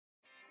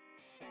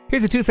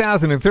Here's a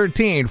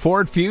 2013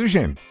 Ford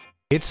Fusion.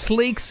 Its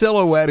sleek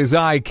silhouette is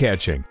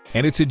eye-catching,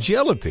 and its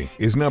agility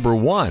is number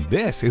one.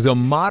 This is a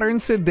modern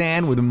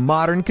sedan with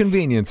modern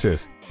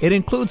conveniences. It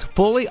includes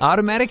fully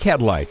automatic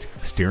headlights,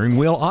 steering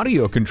wheel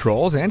audio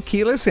controls, and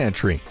keyless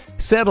entry.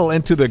 Settle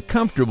into the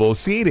comfortable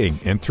seating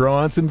and throw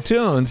on some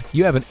tunes.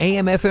 You have an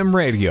AM/FM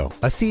radio,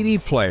 a CD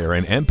player,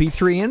 and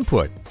MP3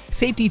 input.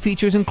 Safety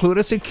features include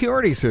a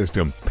security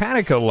system,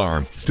 panic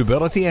alarm,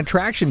 stability and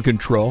traction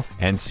control,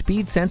 and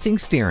speed sensing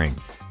steering.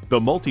 The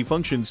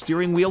multifunction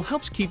steering wheel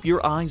helps keep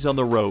your eyes on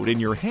the road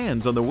and your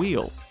hands on the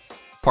wheel.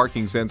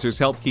 Parking sensors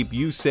help keep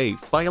you safe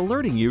by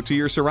alerting you to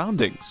your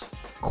surroundings.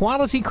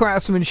 Quality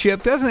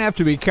craftsmanship doesn't have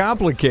to be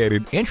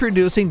complicated.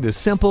 Introducing the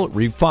simple,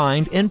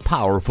 refined, and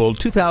powerful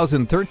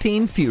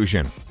 2013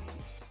 Fusion.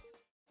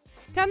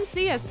 Come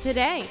see us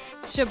today.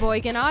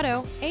 Sheboygan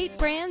Auto, 8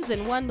 brands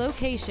in one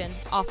location,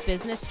 off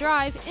Business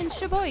Drive in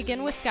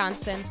Sheboygan,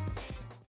 Wisconsin.